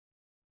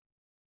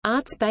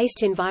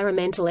Arts-based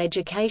environmental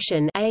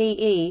education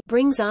 (AEE)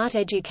 brings art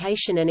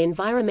education and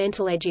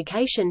environmental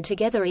education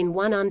together in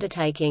one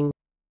undertaking.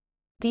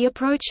 The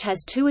approach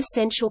has two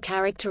essential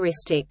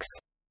characteristics.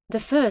 The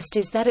first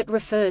is that it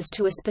refers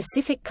to a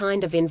specific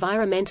kind of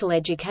environmental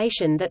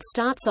education that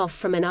starts off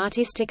from an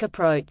artistic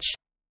approach.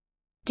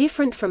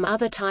 Different from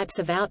other types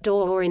of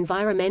outdoor or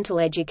environmental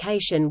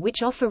education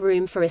which offer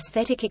room for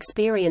aesthetic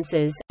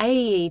experiences,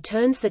 AEE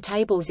turns the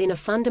tables in a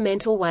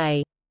fundamental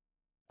way.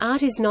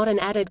 Art is not an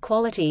added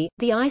quality,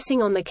 the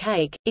icing on the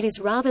cake, it is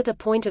rather the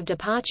point of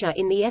departure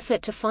in the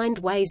effort to find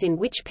ways in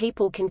which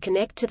people can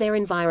connect to their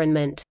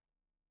environment.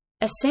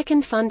 A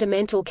second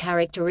fundamental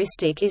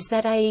characteristic is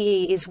that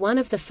AEE is one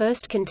of the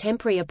first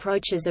contemporary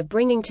approaches of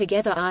bringing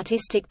together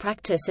artistic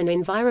practice and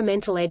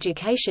environmental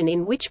education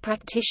in which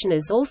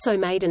practitioners also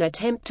made an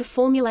attempt to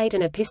formulate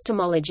an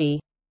epistemology.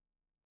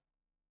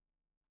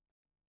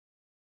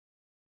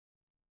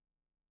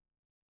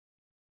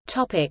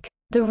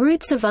 The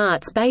roots of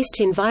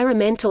arts-based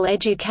environmental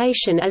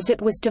education as it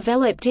was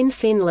developed in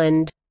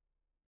Finland.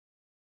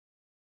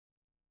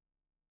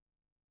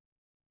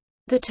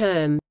 The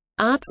term,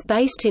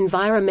 arts-based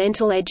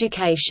environmental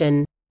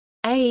education,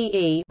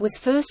 AEE, was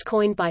first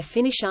coined by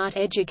Finnish art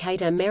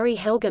educator Meri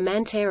Helga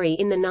Mantere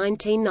in the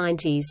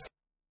 1990s.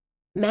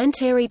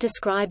 Mantere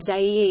describes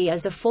AEE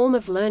as a form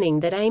of learning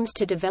that aims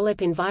to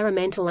develop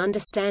environmental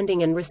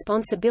understanding and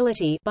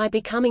responsibility by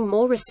becoming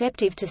more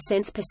receptive to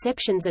sense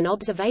perceptions and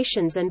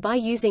observations and by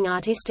using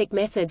artistic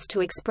methods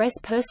to express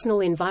personal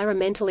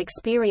environmental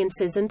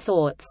experiences and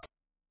thoughts.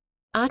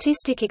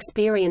 Artistic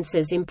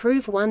experiences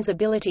improve one's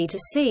ability to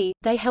see,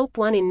 they help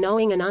one in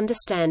knowing and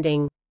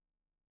understanding.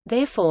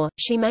 Therefore,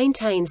 she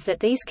maintains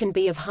that these can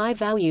be of high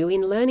value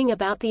in learning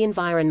about the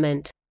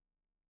environment.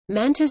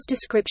 Mante's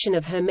description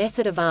of her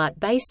method of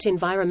art-based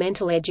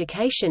environmental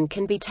education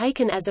can be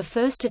taken as a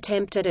first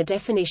attempt at a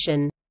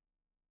definition.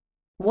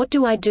 What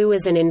do I do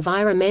as an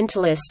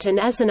environmentalist and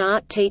as an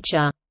art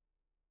teacher?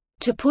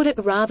 To put it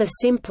rather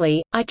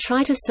simply, I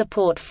try to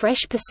support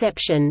fresh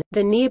perception,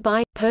 the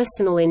nearby,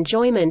 personal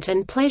enjoyment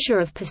and pleasure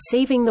of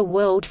perceiving the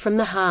world from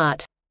the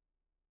heart.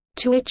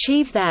 To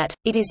achieve that,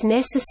 it is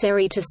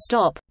necessary to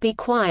stop, be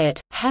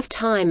quiet, have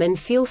time and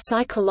feel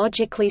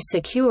psychologically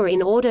secure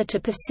in order to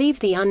perceive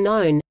the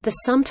unknown, the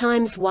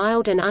sometimes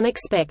wild and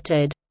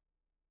unexpected.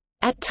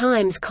 At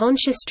times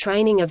conscious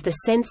training of the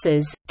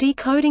senses,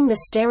 decoding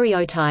the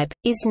stereotype,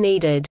 is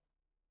needed.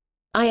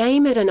 I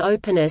aim at an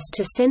openness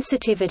to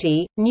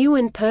sensitivity, new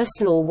and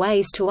personal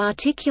ways to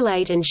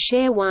articulate and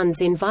share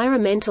one's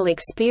environmental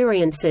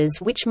experiences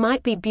which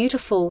might be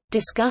beautiful,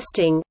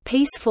 disgusting,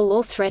 peaceful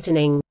or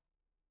threatening.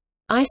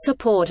 I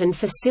support and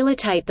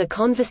facilitate the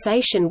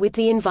conversation with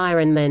the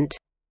environment.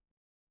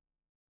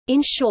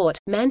 In short,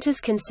 Mante's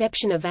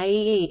conception of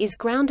AEE is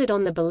grounded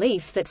on the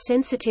belief that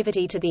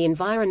sensitivity to the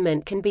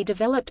environment can be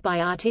developed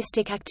by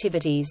artistic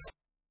activities.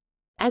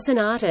 As an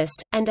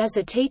artist, and as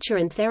a teacher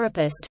and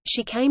therapist,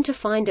 she came to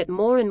find it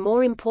more and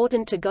more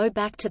important to go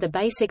back to the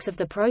basics of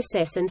the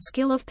process and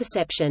skill of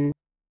perception.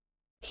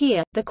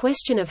 Here, the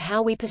question of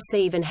how we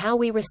perceive and how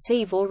we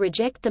receive or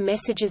reject the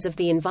messages of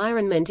the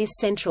environment is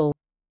central.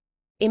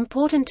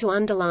 Important to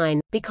underline,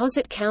 because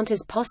it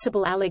counters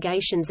possible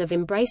allegations of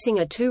embracing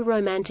a too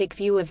romantic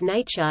view of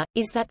nature,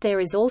 is that there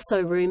is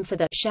also room for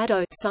the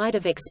shadow side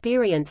of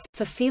experience,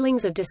 for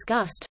feelings of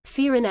disgust,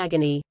 fear and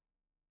agony.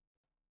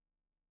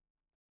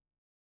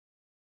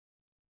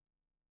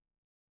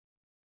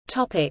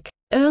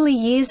 Early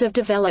years of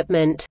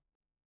development.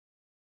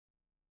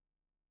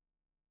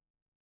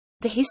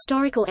 The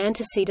historical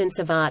antecedents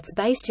of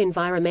arts-based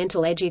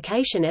environmental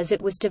education as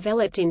it was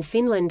developed in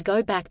Finland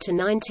go back to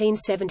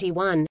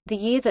 1971, the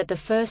year that the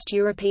first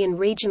European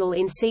Regional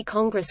INSEE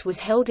Congress was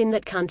held in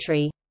that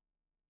country.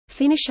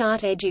 Finnish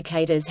art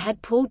educators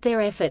had pooled their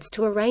efforts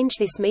to arrange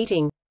this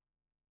meeting,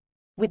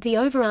 with the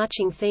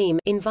overarching theme,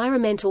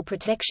 Environmental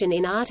Protection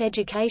in Art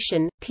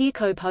Education.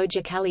 Pirkko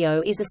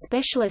Pohjakallio is a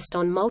specialist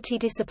on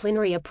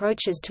multidisciplinary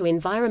approaches to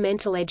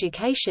environmental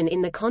education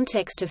in the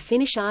context of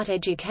Finnish art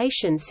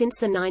education since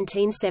the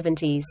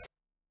 1970s.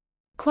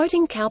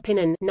 Quoting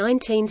Kaupinen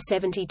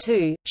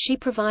 1972, she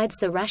provides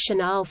the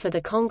rationale for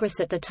the Congress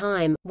at the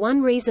time. One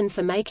reason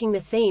for making the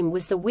theme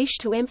was the wish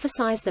to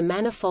emphasize the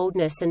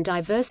manifoldness and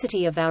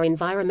diversity of our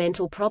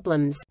environmental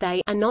problems.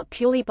 They are not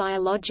purely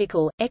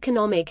biological,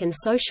 economic and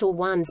social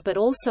ones but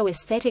also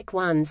aesthetic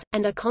ones,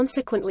 and are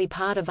consequently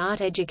part of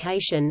art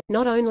education,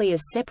 not only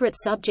as separate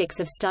subjects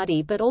of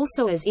study but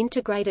also as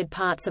integrated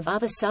parts of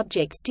other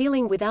subjects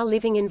dealing with our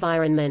living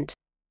environment.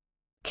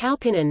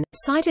 Kaupinen,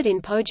 cited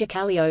in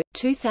Pohjakallio,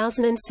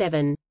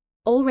 2007.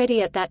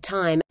 Already at that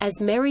time,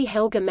 as Meri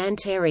Helga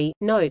Mantere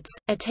notes,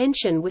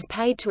 attention was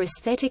paid to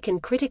aesthetic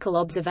and critical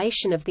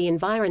observation of the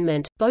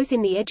environment, both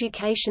in the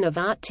education of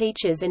art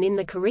teachers and in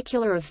the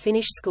curricula of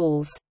Finnish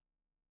schools.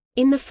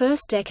 In the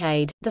first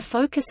decade, the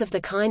focus of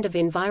the kind of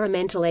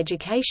environmental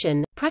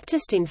education,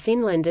 practiced in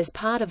Finland as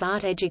part of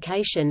art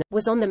education,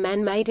 was on the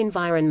man-made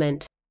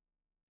environment.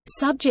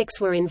 Subjects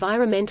were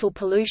environmental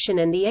pollution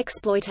and the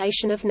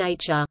exploitation of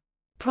nature.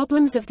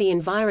 Problems of the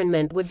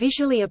environment were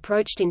visually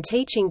approached in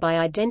teaching by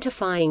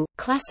identifying,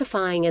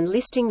 classifying and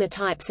listing the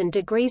types and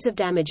degrees of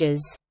damages.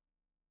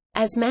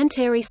 As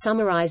Mantieri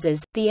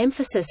summarizes, the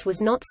emphasis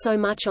was not so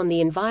much on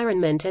the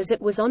environment as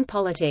it was on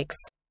politics.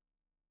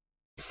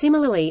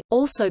 Similarly,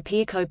 also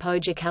Pirkko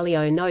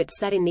Pohjakallio notes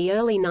that in the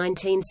early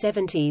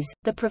 1970s,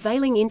 the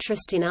prevailing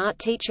interest in art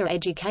teacher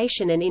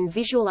education and in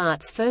visual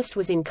arts first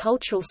was in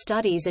cultural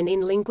studies and in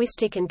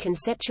linguistic and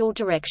conceptual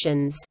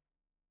directions.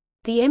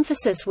 The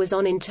emphasis was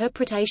on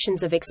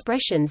interpretations of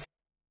expressions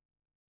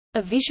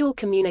of visual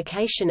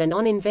communication and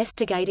on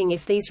investigating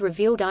if these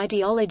revealed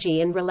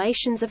ideology and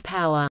relations of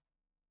power.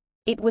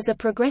 It was a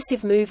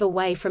progressive move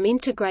away from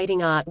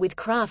integrating art with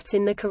crafts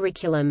in the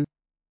curriculum.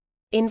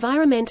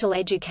 Environmental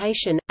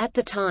education, at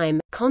the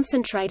time,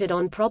 concentrated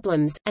on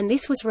problems, and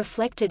this was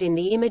reflected in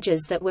the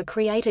images that were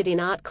created in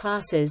art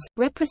classes,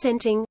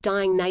 representing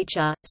dying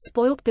nature,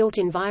 spoilt-built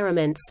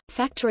environments,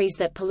 factories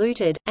that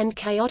polluted, and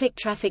chaotic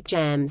traffic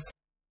jams.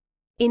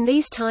 In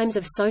these times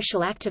of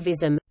social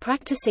activism,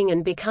 practicing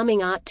and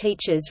becoming art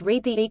teachers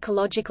read the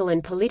ecological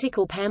and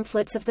political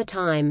pamphlets of the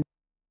time.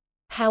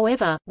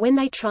 However, when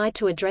they tried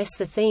to address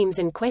the themes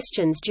and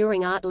questions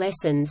during art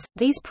lessons,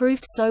 these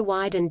proved so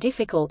wide and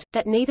difficult,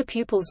 that neither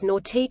pupils nor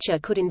teacher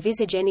could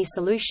envisage any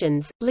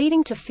solutions,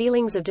 leading to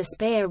feelings of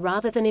despair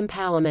rather than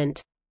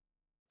empowerment.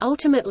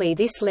 Ultimately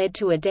this led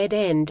to a dead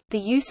end. The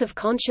use of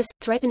conscious,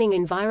 threatening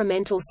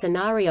environmental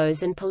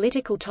scenarios and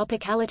political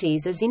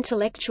topicalities as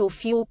intellectual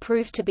fuel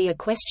proved to be a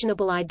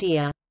questionable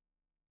idea.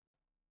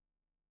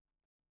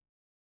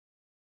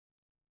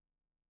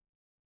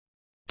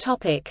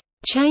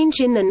 Change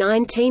in the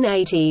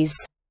 1980s.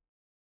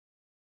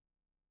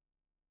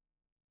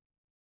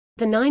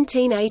 The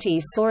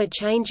 1980s saw a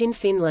change in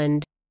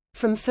Finland.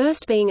 From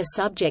first being a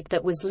subject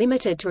that was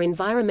limited to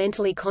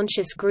environmentally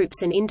conscious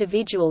groups and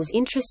individuals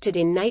interested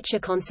in nature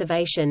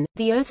conservation,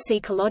 the Earth's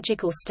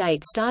ecological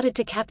state started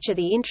to capture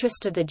the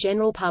interest of the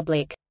general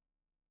public.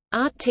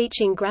 Art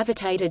teaching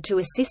gravitated to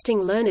assisting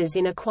learners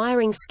in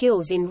acquiring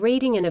skills in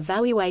reading and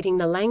evaluating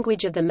the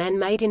language of the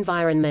man-made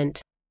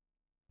environment.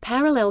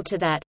 Parallel to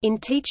that, in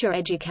teacher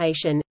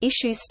education,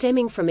 issues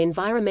stemming from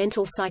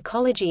environmental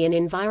psychology and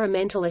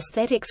environmental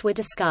aesthetics were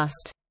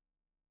discussed.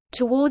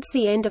 Towards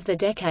the end of the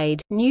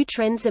decade, new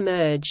trends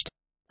emerged.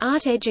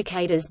 Art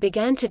educators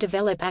began to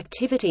develop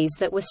activities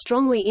that were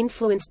strongly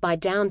influenced by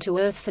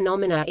down-to-earth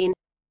phenomena in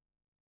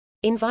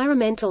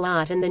environmental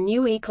art and the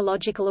new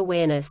ecological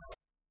awareness.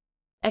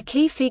 A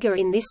key figure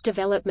in this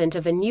development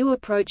of a new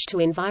approach to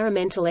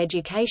environmental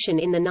education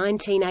in the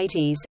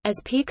 1980s,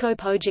 as Pirkko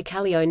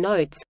Pohjakallio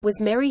notes,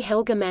 was Meri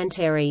Helga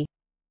Mantieri.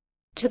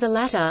 To the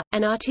latter,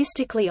 an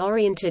artistically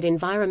oriented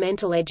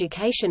environmental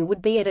education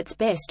would be at its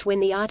best when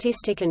the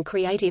artistic and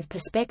creative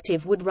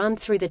perspective would run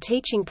through the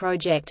teaching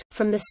project,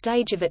 from the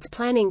stage of its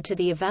planning to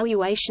the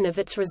evaluation of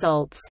its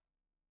results.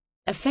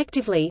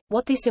 Effectively,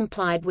 what this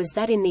implied was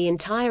that in the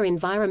entire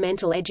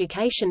environmental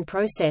education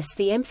process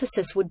the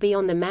emphasis would be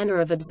on the manner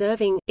of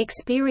observing,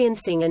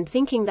 experiencing and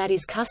thinking that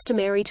is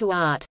customary to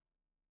art.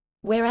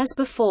 Whereas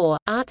before,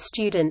 art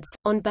students,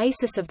 on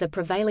basis of the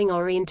prevailing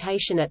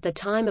orientation at the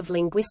time of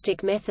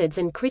linguistic methods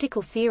and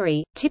critical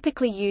theory,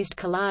 typically used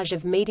collage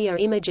of media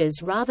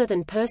images rather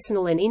than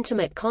personal and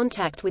intimate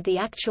contact with the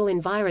actual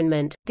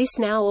environment, this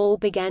now all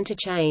began to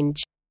change.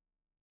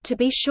 To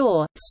be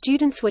sure,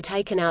 students were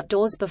taken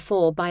outdoors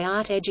before by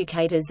art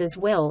educators as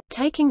well,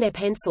 taking their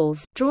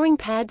pencils, drawing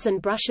pads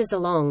and brushes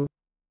along.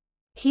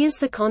 Here's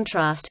the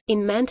contrast,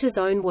 in Manta's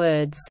own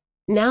words.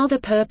 Now the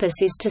purpose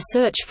is to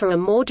search for a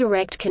more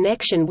direct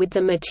connection with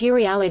the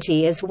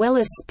materiality as well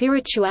as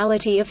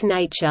spirituality of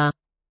nature.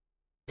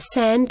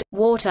 Sand,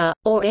 water,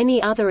 or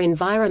any other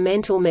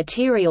environmental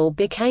material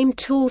became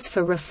tools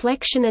for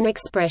reflection and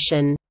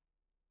expression.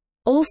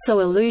 Also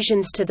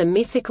allusions to the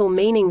mythical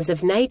meanings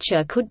of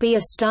nature could be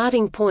a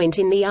starting point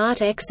in the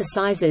art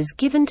exercises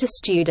given to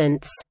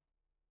students.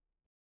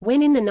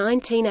 When in the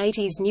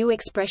 1980s new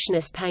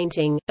expressionist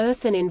painting,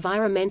 earth and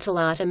environmental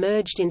art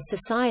emerged in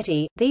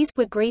society, these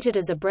were greeted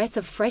as a breath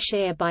of fresh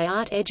air by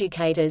art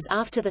educators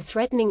after the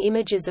threatening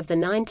images of the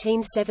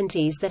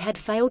 1970s that had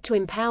failed to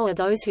empower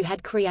those who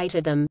had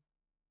created them.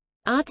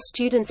 Art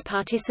students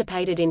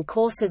participated in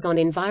courses on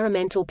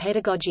environmental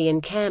pedagogy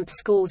and camp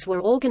schools were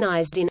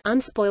organized in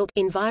unspoilt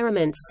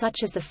environments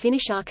such as the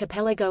Finnish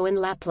archipelago and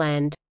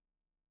Lapland.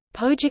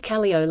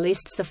 Pohjakallio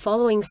lists the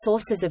following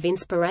sources of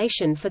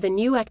inspiration for the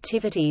new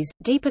activities: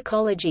 deep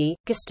ecology,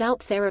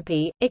 gestalt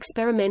therapy,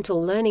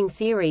 experimental learning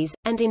theories,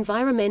 and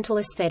environmental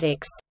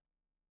aesthetics.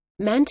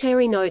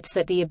 Mantieri notes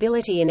that the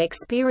ability and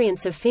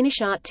experience of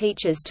Finnish art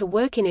teachers to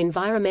work in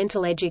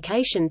environmental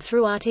education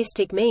through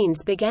artistic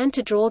means began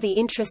to draw the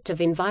interest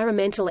of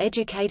environmental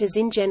educators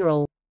in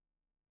general.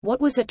 What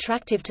was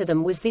attractive to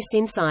them was this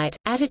insight: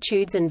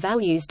 attitudes and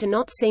values do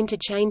not seem to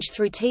change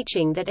through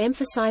teaching that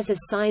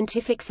emphasizes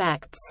scientific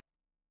facts.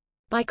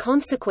 By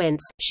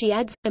consequence, she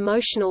adds,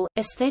 emotional,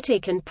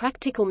 aesthetic and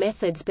practical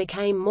methods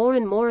became more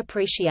and more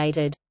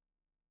appreciated.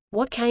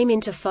 What came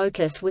into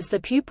focus was the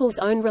pupil's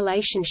own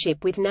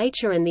relationship with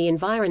nature and the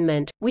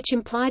environment, which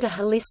implied a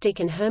holistic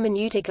and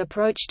hermeneutic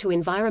approach to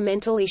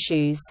environmental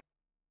issues.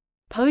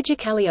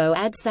 Poggiocaglio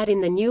adds that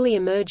in the newly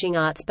emerging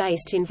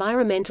arts-based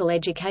environmental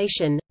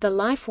education, the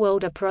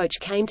life-world approach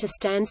came to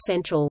stand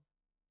central.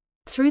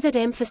 Through that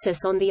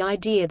emphasis on the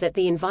idea that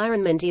the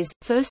environment is,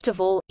 first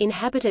of all,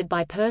 inhabited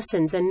by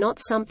persons and not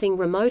something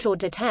remote or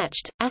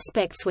detached,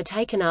 aspects were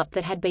taken up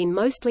that had been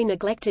mostly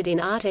neglected in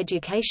art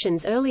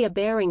education's earlier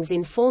bearings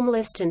in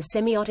formalist and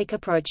semiotic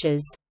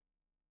approaches.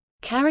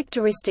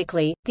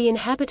 Characteristically, the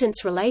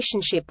inhabitants'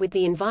 relationship with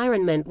the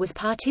environment was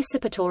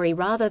participatory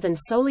rather than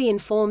solely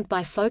informed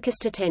by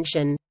focused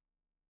attention.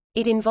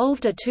 It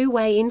involved a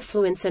two-way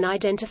influence and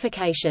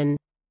identification.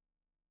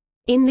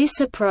 In this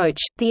approach,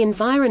 the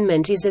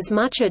environment is as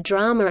much a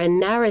drama and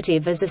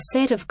narrative as a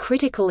set of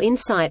critical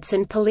insights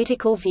and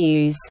political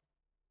views.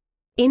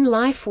 In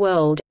Life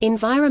World,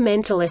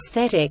 environmental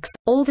aesthetics,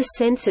 all the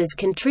senses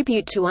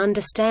contribute to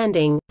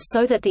understanding,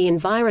 so that the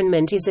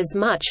environment is as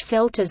much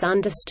felt as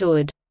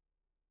understood.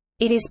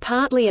 It is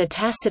partly a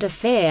tacit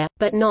affair,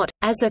 but not,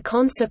 as a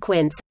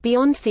consequence,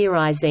 beyond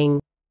theorizing.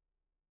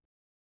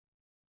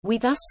 We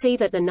thus see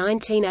that the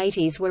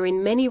 1980s were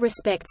in many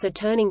respects a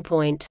turning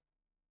point.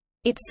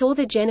 It saw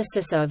the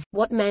genesis of,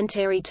 what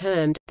Mantieri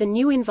termed, the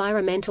new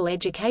environmental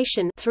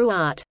education through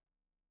art.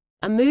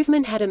 A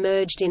movement had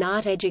emerged in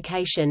art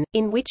education,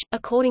 in which,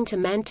 according to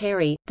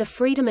Mantieri, the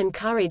freedom and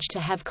courage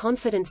to have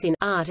confidence in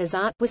art as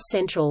art was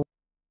central.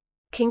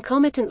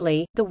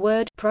 Concomitantly, the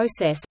word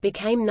process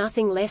became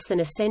nothing less than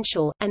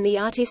essential, and the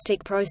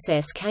artistic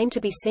process came to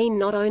be seen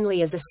not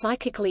only as a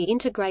psychically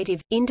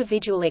integrative,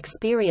 individual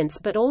experience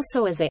but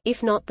also as a,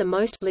 if not the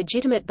most,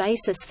 legitimate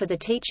basis for the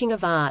teaching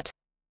of art.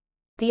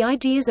 The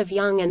ideas of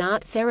Jung and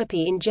art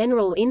therapy in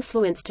general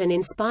influenced and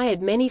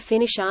inspired many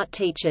Finnish art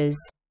teachers.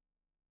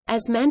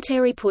 As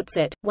Mantieri puts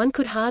it, one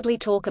could hardly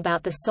talk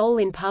about the soul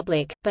in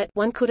public, but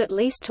one could at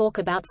least talk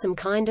about some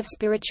kind of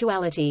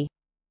spirituality.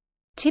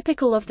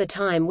 Typical of the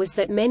time was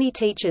that many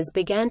teachers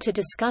began to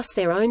discuss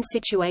their own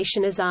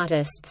situation as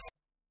artists.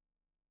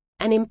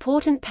 An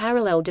important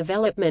parallel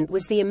development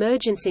was the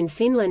emergence in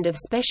Finland of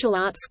special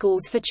art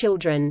schools for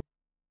children.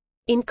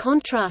 In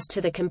contrast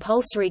to the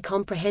compulsory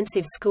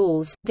comprehensive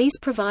schools, these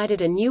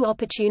provided a new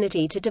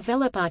opportunity to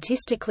develop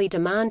artistically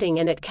demanding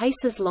and at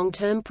cases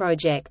long-term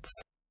projects.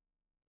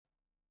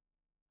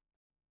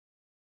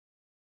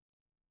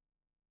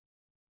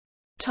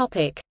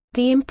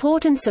 The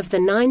importance of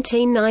the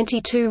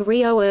 1992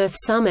 Rio Earth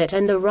Summit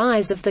and the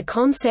rise of the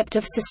concept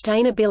of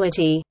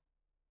sustainability.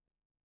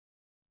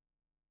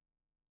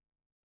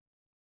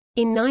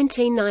 In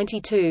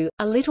 1992,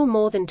 a little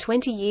more than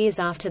 20 years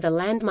after the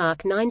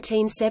landmark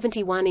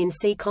 1971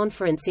 INSEE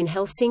conference in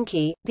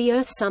Helsinki, the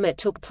Earth Summit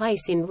took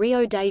place in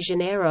Rio de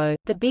Janeiro,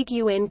 the big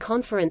UN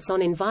conference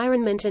on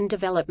environment and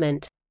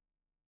development.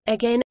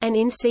 Again, an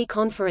INSEE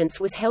conference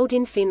was held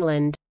in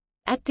Finland.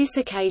 At this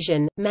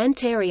occasion,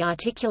 Mantieri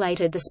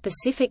articulated the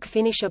specific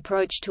Finnish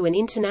approach to an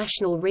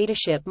international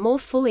readership more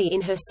fully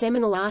in her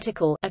seminal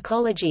article,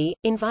 Ecology,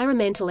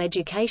 Environmental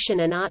Education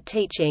and Art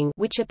Teaching,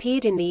 which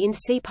appeared in the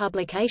INSEE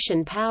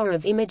publication Power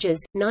of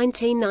Images,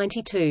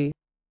 1992.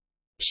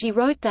 She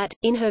wrote that,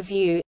 in her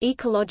view,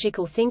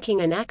 ecological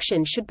thinking and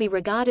action should be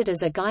regarded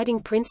as a guiding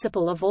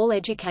principle of all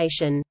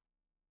education.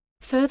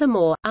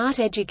 Furthermore, art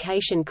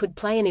education could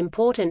play an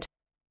important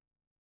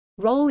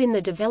role in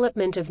the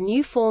development of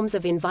new forms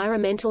of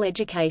environmental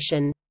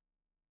education.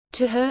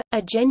 To her,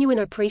 a genuine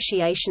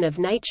appreciation of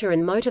nature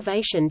and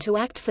motivation to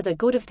act for the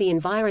good of the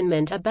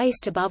environment are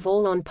based above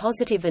all on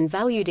positive and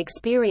valued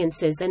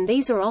experiences, and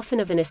these are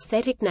often of an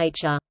aesthetic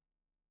nature.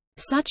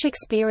 Such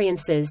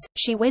experiences,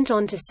 she went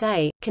on to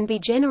say, can be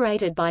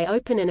generated by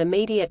open and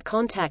immediate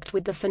contact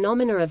with the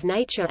phenomena of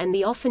nature and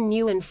the often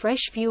new and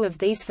fresh view of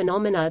these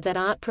phenomena that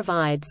art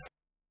provides.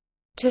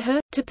 To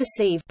her, to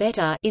perceive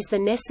better is the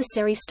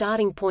necessary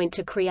starting point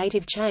to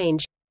creative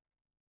change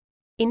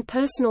in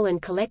personal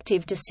and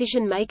collective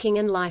decision-making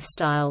and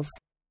lifestyles.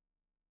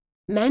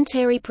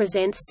 Mantieri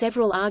presents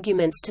several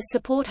arguments to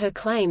support her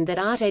claim that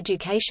art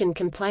education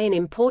can play an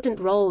important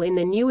role in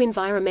the new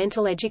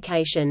environmental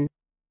education.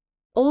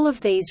 All of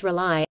these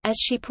rely, as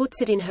she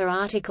puts it in her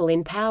article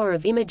in Power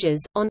of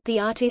Images, on the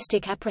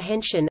artistic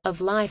apprehension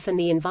of life and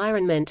the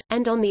environment,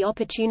 and on the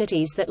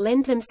opportunities that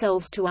lend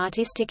themselves to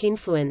artistic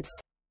influence.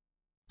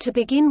 To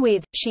begin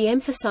with, she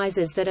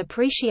emphasizes that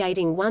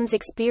appreciating one's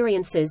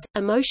experiences,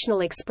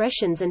 emotional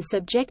expressions and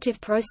subjective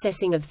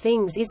processing of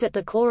things is at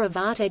the core of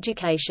art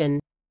education.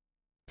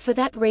 For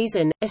that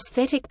reason,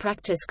 aesthetic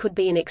practice could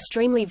be an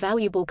extremely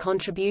valuable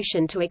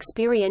contribution to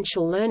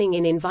experiential learning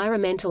in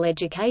environmental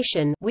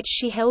education, which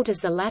she held as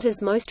the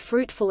latter's most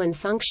fruitful and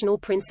functional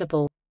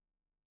principle.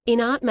 In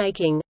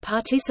art-making,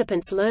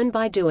 participants learn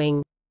by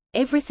doing.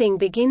 Everything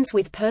begins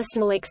with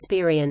personal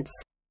experience.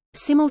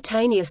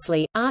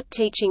 Simultaneously, art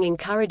teaching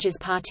encourages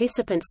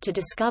participants to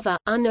discover,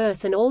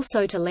 unearth and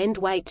also to lend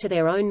weight to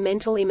their own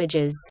mental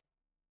images.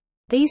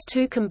 These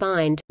two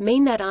combined,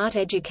 mean that art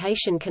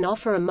education can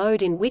offer a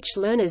mode in which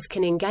learners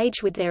can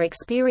engage with their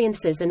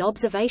experiences and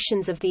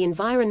observations of the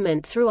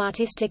environment through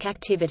artistic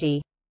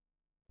activity.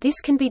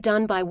 This can be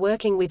done by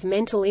working with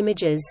mental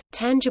images,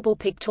 tangible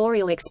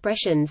pictorial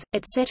expressions,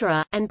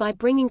 etc., and by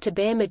bringing to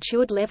bear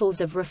matured levels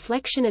of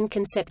reflection and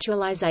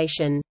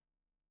conceptualization.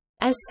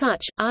 As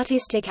such,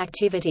 artistic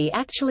activity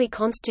actually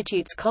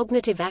constitutes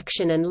cognitive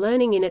action and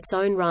learning in its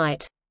own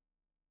right.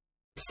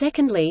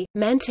 Secondly,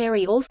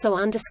 Mantieri also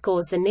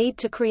underscores the need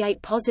to create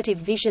positive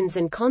visions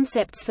and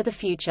concepts for the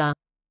future.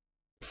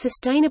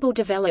 Sustainable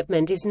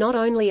development is not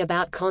only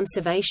about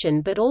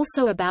conservation but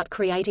also about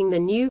creating the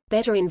new,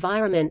 better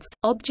environments,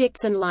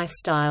 objects and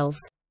lifestyles.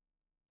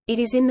 It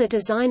is in the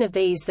design of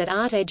these that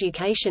art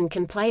education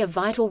can play a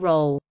vital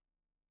role.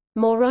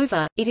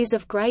 Moreover, it is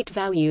of great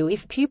value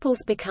if pupils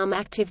become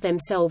active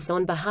themselves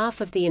on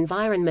behalf of the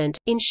environment,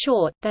 in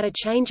short, that a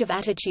change of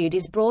attitude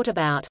is brought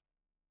about.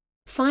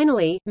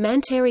 Finally,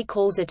 Mantieri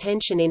calls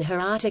attention in her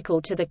article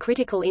to the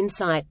critical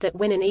insight that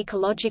when an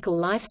ecological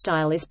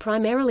lifestyle is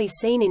primarily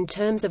seen in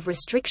terms of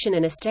restriction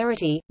and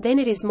austerity, then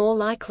it is more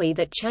likely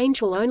that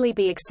change will only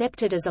be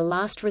accepted as a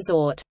last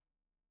resort.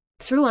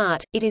 Through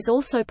art, it is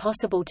also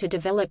possible to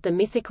develop the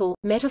mythical,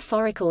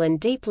 metaphorical and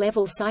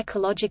deep-level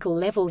psychological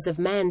levels of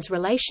man's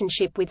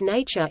relationship with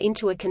nature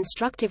into a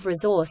constructive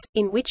resource,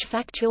 in which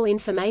factual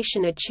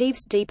information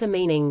achieves deeper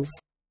meanings.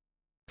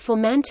 For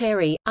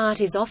Mantieri,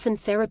 art is often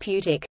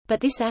therapeutic,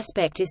 but this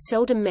aspect is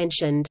seldom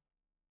mentioned.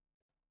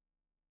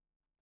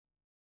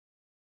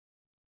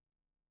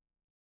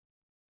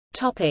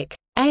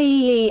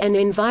 AEE and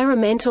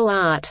environmental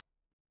art.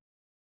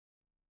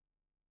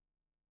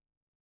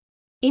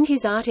 In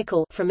his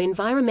article From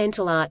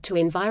Environmental Art to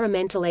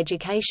Environmental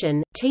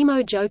Education,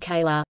 Timo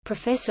Jokeila,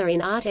 professor in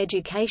art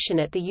education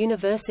at the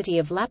University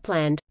of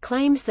Lapland,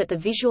 claims that the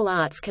visual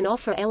arts can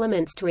offer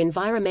elements to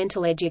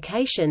environmental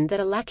education that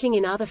are lacking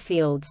in other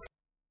fields.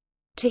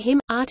 To him,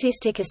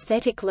 artistic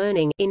aesthetic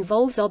learning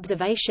involves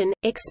observation,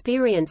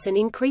 experience and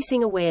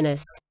increasing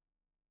awareness.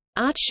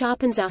 Art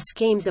sharpens our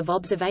schemes of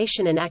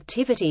observation and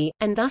activity,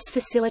 and thus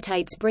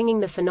facilitates bringing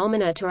the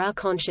phenomena to our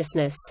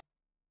consciousness.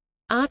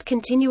 Art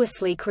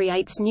continuously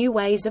creates new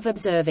ways of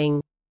observing.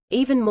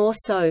 Even more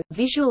so,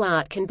 visual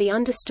art can be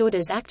understood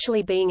as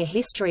actually being a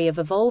history of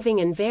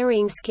evolving and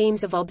varying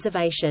schemes of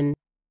observation.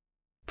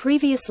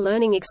 Previous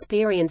learning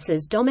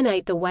experiences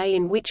dominate the way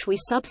in which we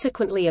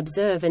subsequently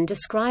observe and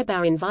describe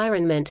our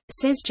environment,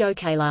 says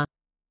Jokeila.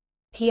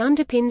 He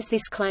underpins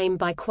this claim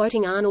by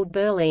quoting Arnold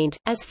Berlindt,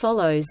 as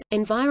follows: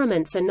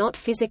 environments are not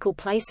physical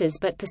places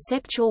but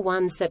perceptual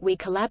ones that we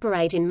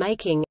collaborate in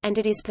making, and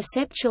it is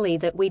perceptually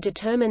that we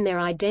determine their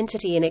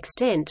identity and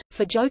extent.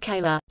 For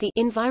Jokeila, the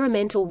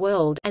environmental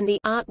world and the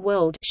art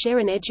world share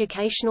an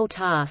educational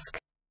task.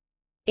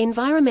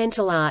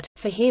 Environmental art,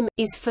 for him,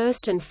 is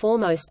first and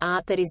foremost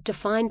art that is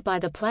defined by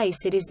the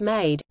place it is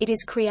made, it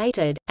is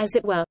created, as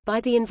it were, by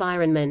the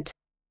environment.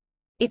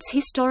 Its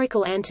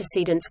historical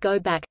antecedents go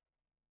back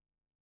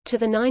to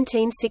the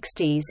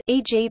 1960s,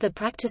 e.g. the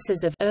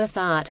practices of earth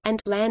art and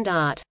land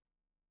art.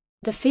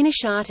 The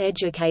Finnish art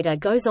educator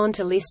goes on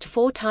to list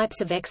 4 types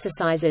of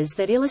exercises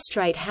that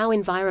illustrate how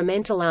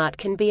environmental art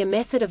can be a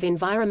method of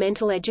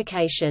environmental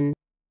education.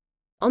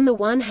 On the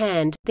one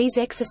hand, these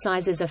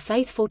exercises are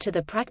faithful to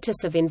the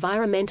practice of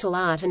environmental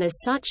art and as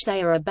such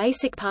they are a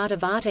basic part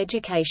of art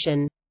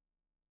education.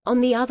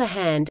 On the other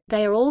hand,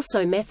 they are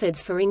also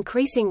methods for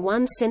increasing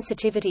one's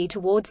sensitivity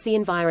towards the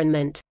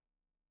environment.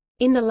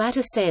 In the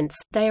latter sense,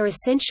 they are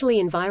essentially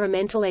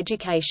environmental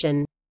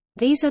education.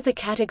 These are the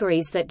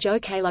categories that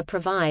Jokeila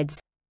provides.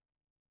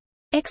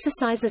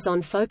 Exercises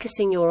on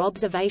focusing your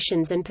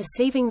observations and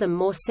perceiving them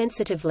more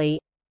sensitively.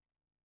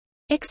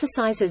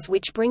 Exercises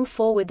which bring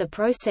forward the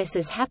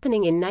processes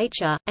happening in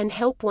nature, and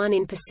help one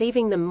in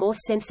perceiving them more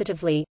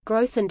sensitively,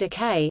 growth and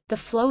decay, the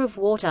flow of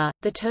water,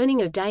 the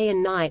turning of day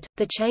and night,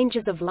 the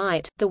changes of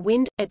light, the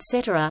wind,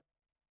 etc.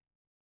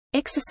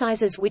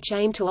 Exercises which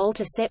aim to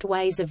alter set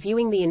ways of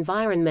viewing the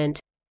environment.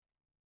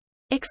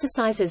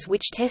 Exercises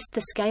which test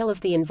the scale of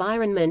the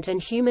environment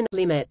and human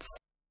limits.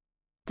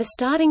 The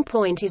starting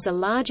point is a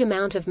large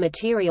amount of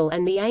material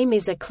and the aim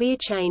is a clear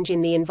change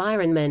in the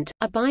environment.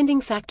 A binding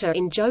factor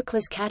in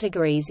Jokeila's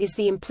categories is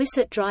the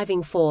implicit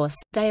driving force.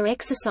 They are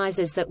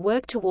exercises that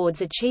work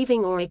towards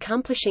achieving or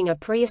accomplishing a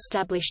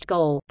pre-established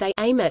goal. They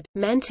aim at.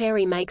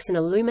 Mantieri makes an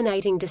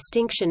illuminating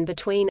distinction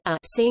between a.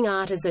 Seeing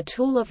art as a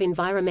tool of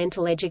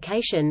environmental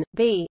education,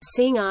 b.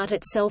 Seeing art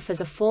itself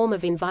as a form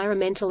of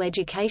environmental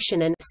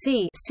education, and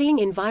c. Seeing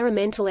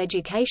environmental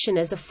education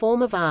as a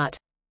form of art.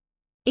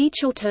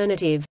 Each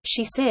alternative,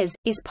 she says,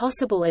 is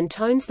possible and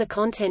tones the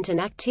content and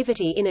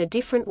activity in a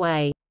different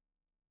way.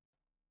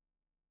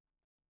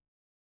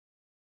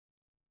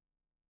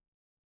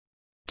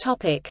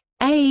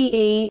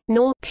 AEE,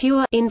 nor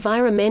pure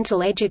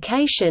environmental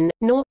education,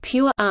 nor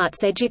pure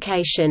arts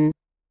education.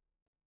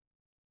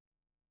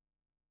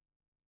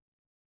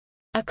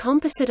 A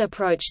composite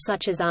approach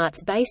such as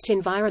arts-based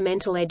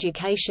environmental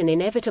education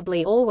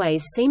inevitably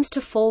always seems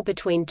to fall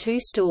between two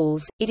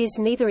stools. It is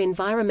neither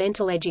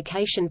environmental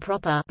education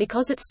proper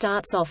because it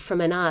starts off from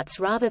an arts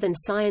rather than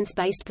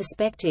science-based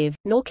perspective,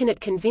 nor can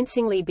it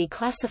convincingly be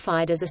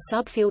classified as a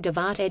subfield of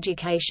art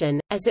education,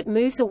 as it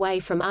moves away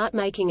from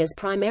art-making as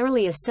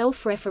primarily a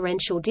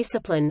self-referential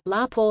discipline,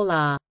 l'art pour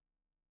l'art.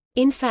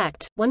 In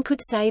fact, one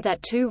could say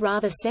that two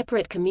rather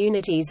separate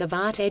communities of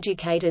art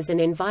educators and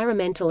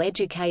environmental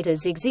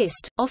educators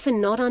exist,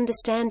 often not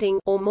understanding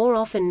or more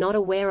often not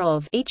aware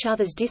of each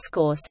other's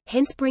discourse,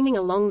 hence bringing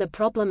along the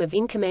problem of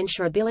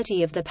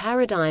incommensurability of the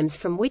paradigms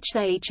from which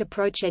they each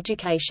approach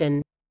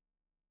education.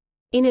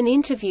 In an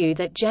interview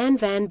that Jan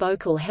van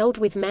Boekel held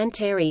with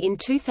Mantheri in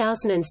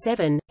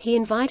 2007, he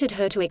invited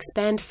her to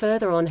expand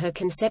further on her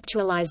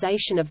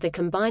conceptualization of the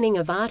combining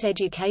of art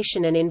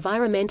education and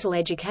environmental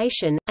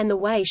education, and the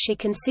way she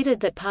considered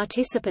that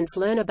participants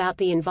learn about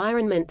the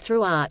environment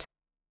through art.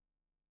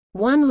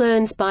 One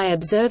learns by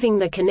observing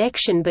the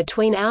connection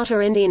between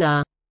outer and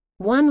inner.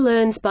 One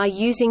learns by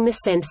using the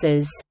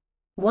senses.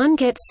 One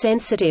gets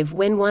sensitive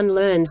when one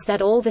learns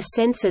that all the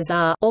senses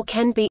are or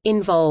can be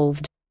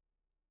involved.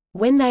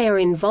 When they are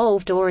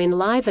involved or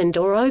enlivened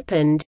or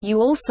opened,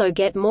 you also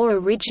get more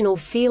original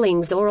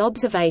feelings or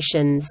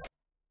observations.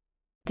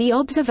 The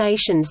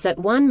observations that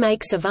one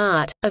makes of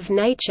art, of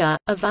nature,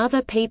 of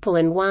other people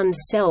and one's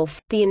self,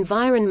 the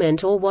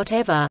environment or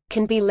whatever,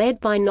 can be led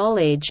by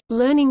knowledge,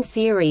 learning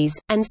theories,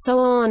 and so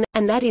on,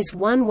 and that is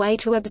one way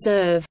to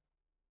observe.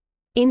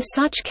 In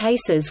such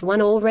cases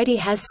one already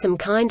has some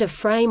kind of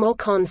frame or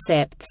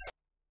concepts.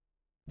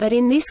 But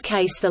in this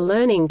case the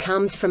learning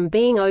comes from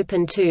being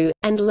open to,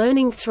 and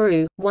learning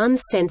through,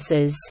 one's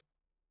senses.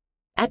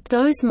 At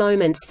those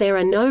moments there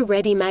are no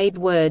ready-made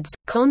words,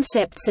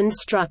 concepts and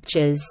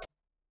structures.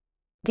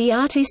 The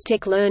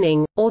artistic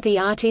learning, or the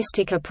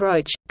artistic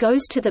approach,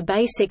 goes to the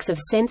basics of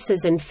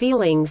senses and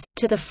feelings,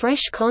 to the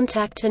fresh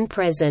contact and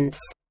presence.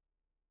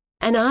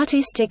 An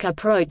artistic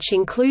approach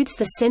includes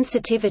the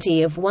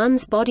sensitivity of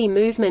one's body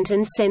movement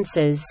and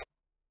senses.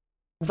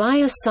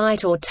 Via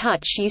sight or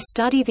touch you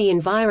study the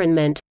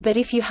environment, but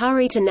if you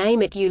hurry to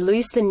name it you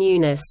lose the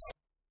newness.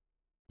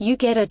 You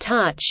get a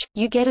touch,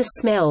 you get a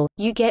smell,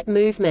 you get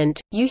movement,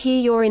 you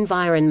hear your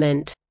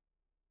environment.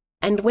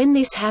 And when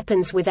this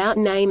happens without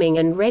naming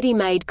and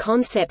ready-made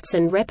concepts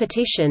and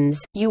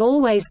repetitions, you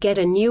always get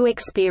a new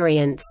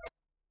experience.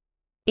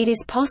 It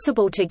is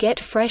possible to get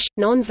fresh,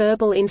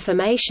 non-verbal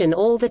information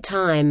all the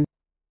time.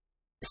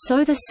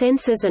 So the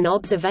senses and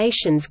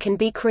observations can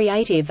be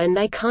creative and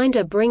they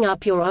kinda bring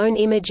up your own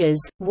images,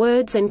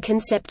 words and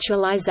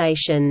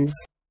conceptualizations.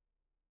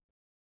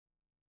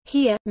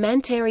 Here,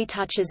 Mantheri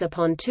touches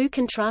upon two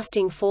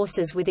contrasting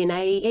forces within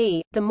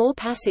AEE, the more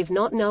passive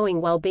not knowing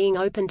while being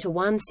open to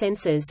one's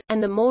senses,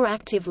 and the more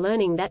active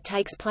learning that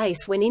takes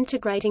place when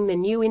integrating the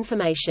new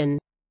information.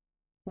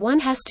 One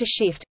has to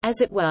shift, as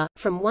it were,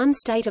 from one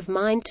state of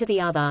mind to the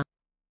other.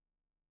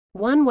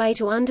 One way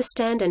to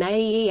understand an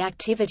AEE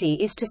activity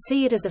is to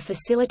see it as a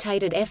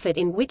facilitated effort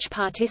in which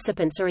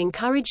participants are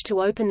encouraged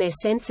to open their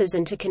senses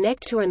and to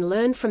connect to and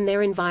learn from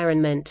their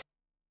environment.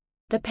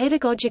 The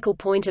pedagogical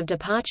point of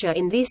departure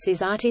in this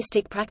is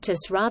artistic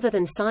practice rather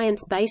than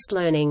science-based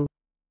learning.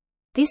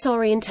 This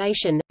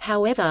orientation,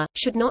 however,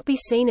 should not be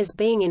seen as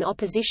being in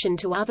opposition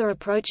to other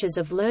approaches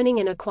of learning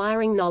and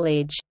acquiring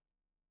knowledge.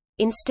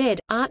 Instead,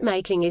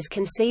 art-making is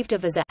conceived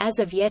of as a, as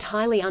of yet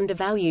highly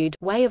undervalued,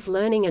 way of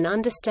learning and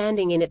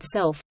understanding in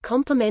itself,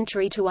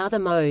 complementary to other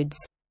modes.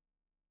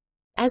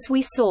 As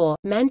we saw,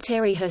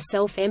 Mantheri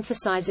herself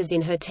emphasizes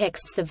in her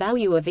texts the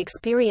value of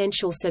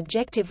experiential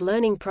subjective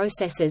learning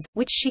processes,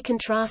 which she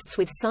contrasts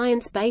with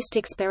science-based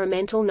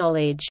experimental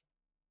knowledge.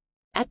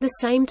 At the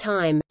same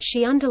time,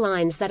 she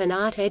underlines that an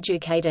art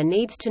educator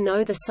needs to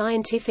know the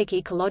scientific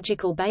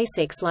ecological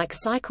basics like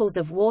cycles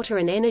of water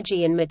and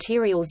energy and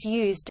materials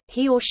used.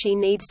 He or she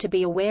needs to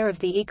be aware of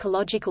the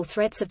ecological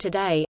threats of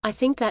today. I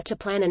think that to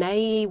plan an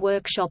AEE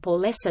workshop or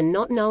lesson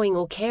not knowing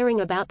or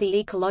caring about the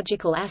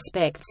ecological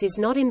aspects is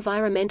not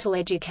environmental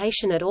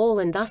education at all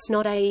and thus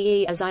not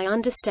AEE as I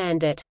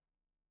understand it.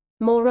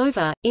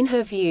 Moreover, in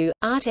her view,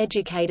 art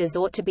educators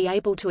ought to be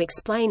able to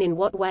explain in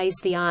what ways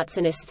the arts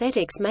and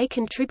aesthetics may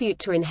contribute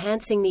to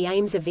enhancing the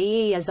aims of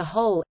EE as a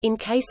whole, in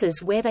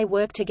cases where they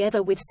work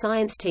together with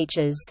science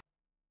teachers.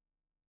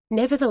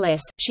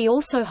 Nevertheless, she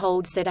also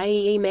holds that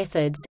AEE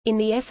methods, in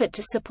the effort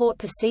to support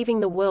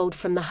perceiving the world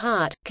from the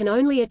heart, can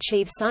only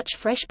achieve such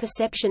fresh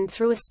perception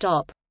through a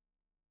stop.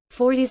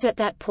 For it is at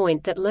that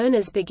point that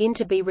learners begin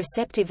to be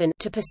receptive and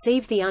to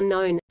perceive the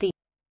unknown, the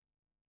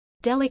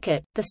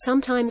delicate, the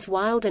sometimes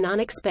wild and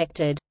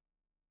unexpected.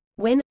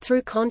 When,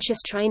 through conscious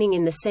training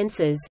in the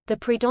senses, the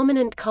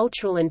predominant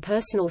cultural and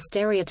personal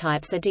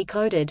stereotypes are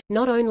decoded,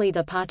 not only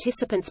the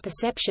participant's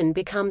perception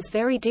becomes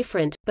very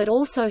different, but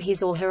also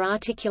his or her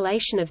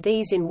articulation of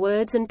these in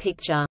words and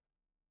picture.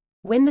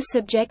 When the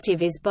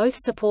subjective is both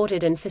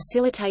supported and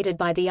facilitated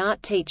by the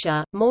art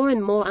teacher, more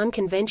and more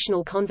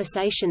unconventional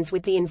conversations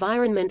with the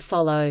environment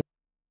follow.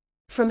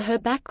 From her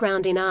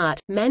background in art,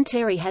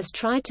 Mantheri has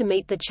tried to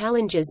meet the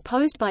challenges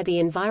posed by the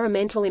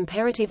environmental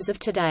imperatives of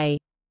today.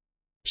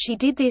 She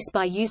did this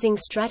by using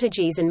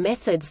strategies and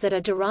methods that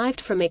are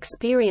derived from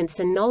experience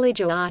and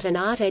knowledge of art and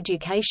art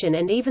education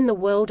and even the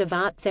world of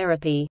art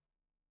therapy.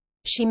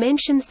 She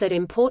mentions that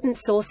important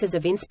sources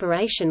of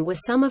inspiration were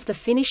some of the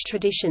Finnish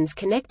traditions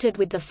connected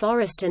with the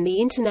forest and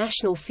the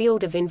international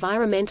field of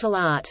environmental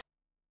art.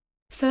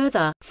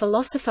 Further,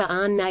 philosopher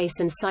Arne Naess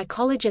and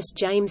psychologist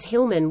James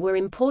Hillman were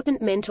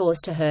important mentors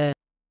to her.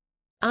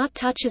 Art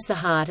touches the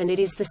heart and it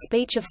is the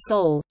speech of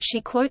soul,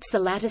 she quotes the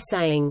latter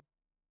saying.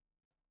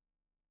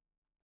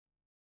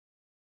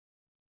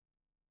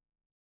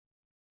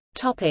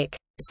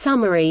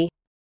 Summary.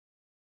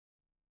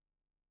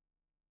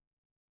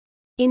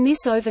 In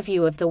this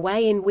overview of the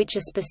way in which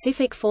a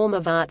specific form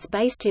of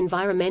arts-based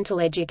environmental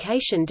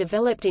education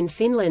developed in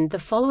Finland, the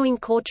following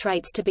core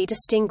traits to be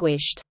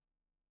distinguished.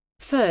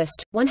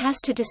 First, one has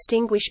to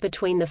distinguish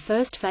between the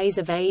first phase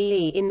of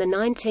AEE in the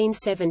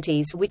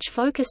 1970s, which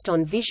focused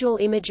on visual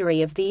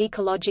imagery of the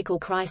ecological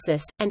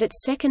crisis, and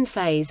its second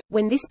phase,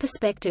 when this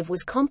perspective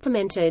was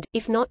complemented,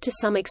 if not to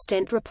some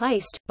extent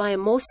replaced, by a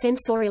more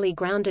sensorially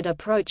grounded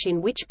approach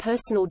in which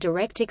personal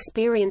direct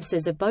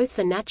experiences of both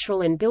the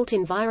natural and built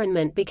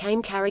environment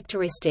became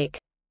characteristic.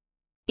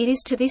 It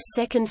is to this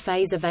second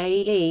phase of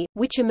AEE,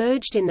 which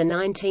emerged in the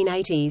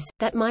 1980s,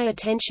 that my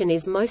attention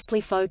is mostly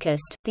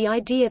focused, the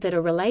idea that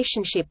a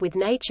relationship with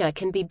nature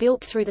can be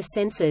built through the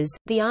senses.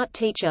 The art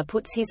teacher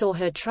puts his or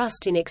her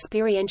trust in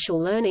experiential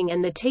learning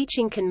and the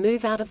teaching can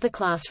move out of the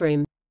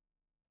classroom.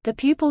 The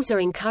pupils are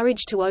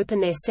encouraged to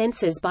open their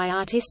senses by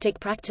artistic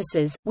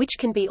practices, which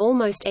can be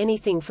almost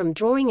anything from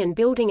drawing and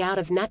building out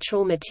of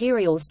natural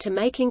materials to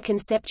making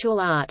conceptual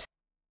art.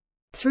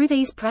 Through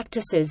these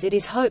practices it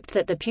is hoped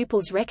that the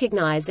pupils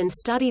recognize and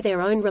study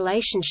their own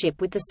relationship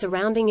with the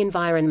surrounding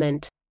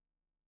environment.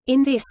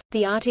 In this,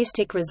 the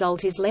artistic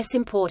result is less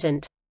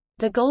important.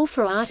 The goal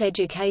for art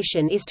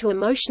education is to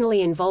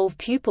emotionally involve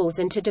pupils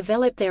and to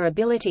develop their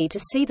ability to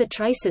see the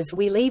traces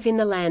we leave in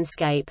the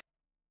landscape.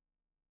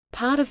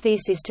 Part of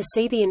this is to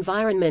see the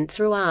environment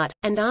through art,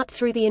 and art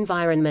through the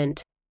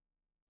environment.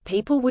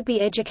 People would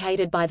be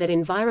educated by that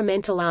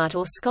environmental art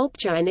or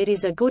sculpture, and it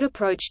is a good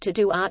approach to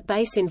do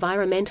art-based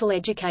environmental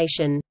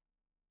education.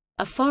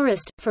 A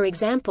forest, for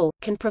example,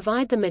 can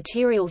provide the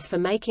materials for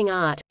making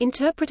art,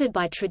 interpreted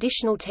by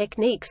traditional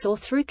techniques or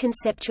through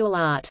conceptual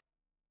art.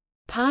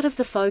 Part of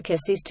the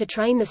focus is to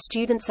train the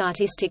students'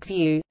 artistic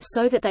view,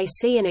 so that they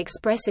see and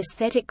express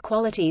aesthetic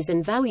qualities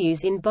and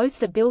values in both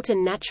the built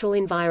and natural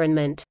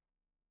environment.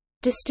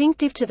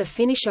 Distinctive to the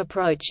Finnish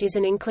approach is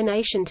an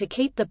inclination to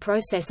keep the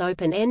process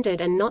open-ended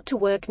and not to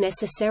work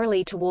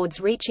necessarily towards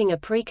reaching a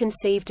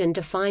preconceived and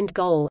defined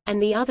goal, and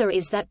the other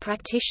is that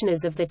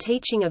practitioners of the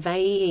teaching of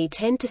AEE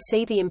tend to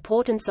see the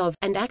importance of,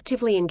 and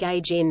actively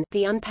engage in,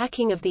 the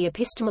unpacking of the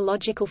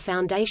epistemological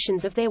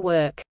foundations of their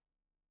work.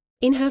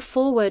 In her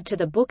foreword to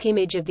the book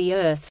Image of the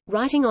Earth,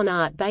 writing on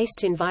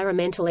art-based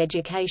environmental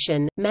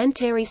education,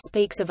 Mantheri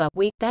speaks of a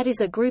 «we», that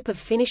is a group of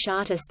Finnish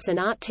artists and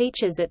art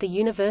teachers at the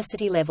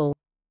university level.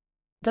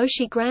 Though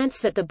she grants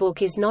that the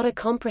book is not a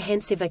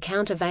comprehensive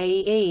account of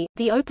AEE,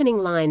 the opening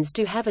lines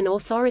do have an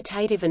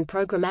authoritative and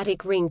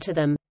programmatic ring to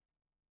them.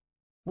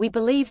 We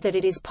believe that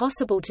it is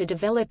possible to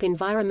develop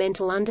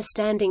environmental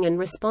understanding and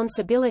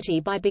responsibility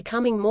by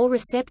becoming more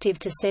receptive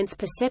to sense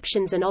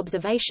perceptions and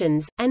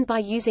observations, and by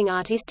using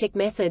artistic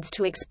methods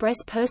to express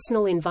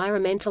personal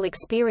environmental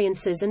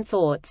experiences and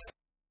thoughts.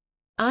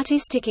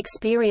 Artistic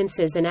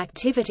experiences and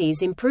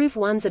activities improve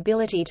one's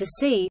ability to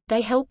see, they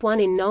help one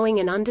in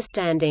knowing and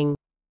understanding.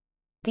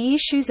 The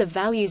issues of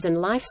values and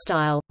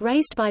lifestyle,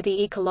 raised by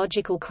the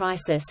ecological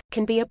crisis,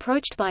 can be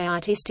approached by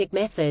artistic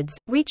methods,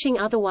 reaching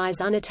otherwise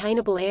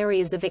unattainable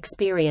areas of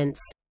experience.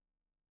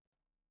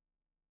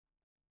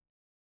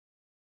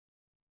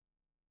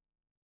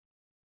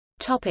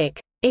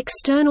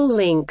 External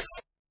links.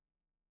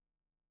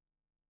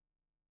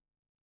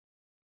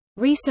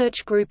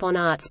 Research Group on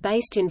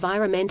Arts-Based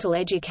Environmental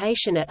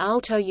Education at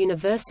Aalto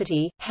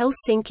University,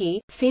 Helsinki,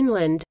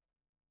 Finland.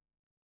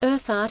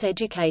 Earth Art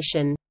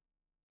Education